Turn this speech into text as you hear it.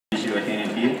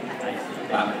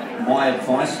My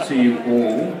advice to you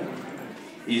all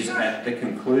is at the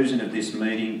conclusion of this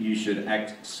meeting you should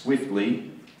act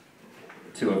swiftly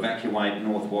to evacuate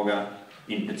North Wagga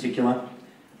in particular.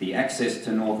 The access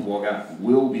to North Wagga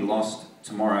will be lost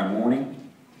tomorrow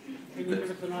morning. Can you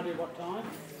give us an idea what time?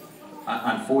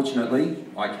 Unfortunately,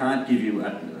 I can't give you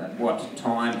at what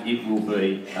time it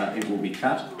will be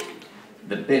cut.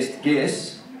 The best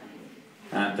guess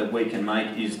that we can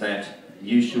make is that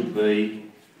you should be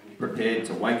prepared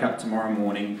to wake up tomorrow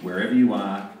morning, wherever you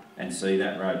are, and see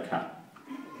that road cut.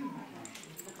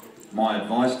 My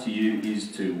advice to you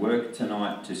is to work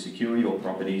tonight to secure your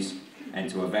properties and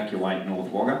to evacuate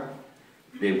North Wagga.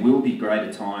 There will be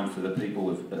greater time for the people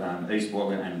of East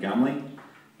Wagga and Gumley,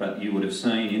 but you would have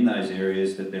seen in those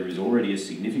areas that there is already a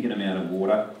significant amount of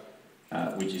water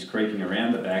which is creeping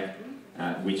around the back,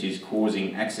 which is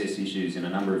causing access issues in a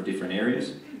number of different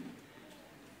areas.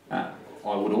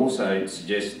 I would also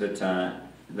suggest that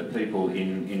the people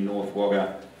in North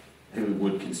Wagga who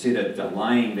would consider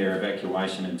delaying their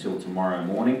evacuation until tomorrow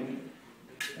morning,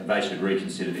 they should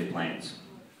reconsider their plans.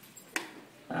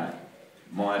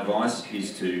 My advice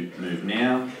is to move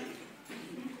now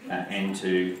and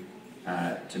to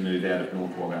move out of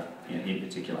North Wagga in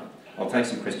particular. I'll take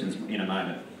some questions in a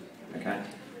moment. Okay.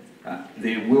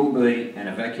 There will be an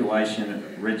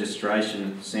evacuation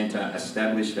registration centre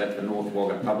established at the North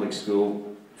Wagga Public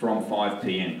School from 5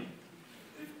 p.m.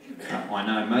 I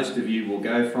know most of you will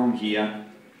go from here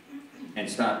and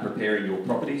start preparing your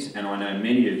properties, and I know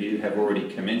many of you have already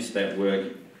commenced that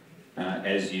work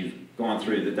as you've gone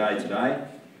through the day today,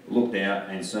 looked out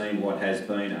and seen what has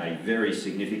been a very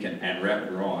significant and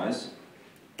rapid rise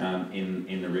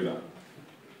in the river.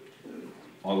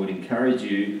 I would encourage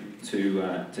you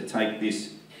to take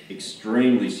this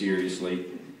extremely seriously.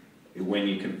 When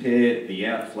you compare the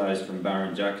outflows from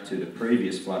Burrinjuck to the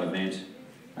previous flood event,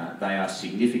 they are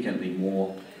significantly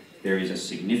more. There is a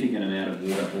significant amount of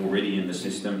water already in the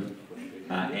system,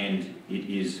 and it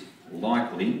is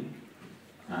likely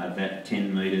that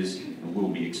 10 metres will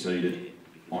be exceeded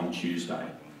on Tuesday.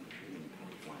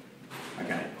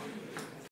 Okay.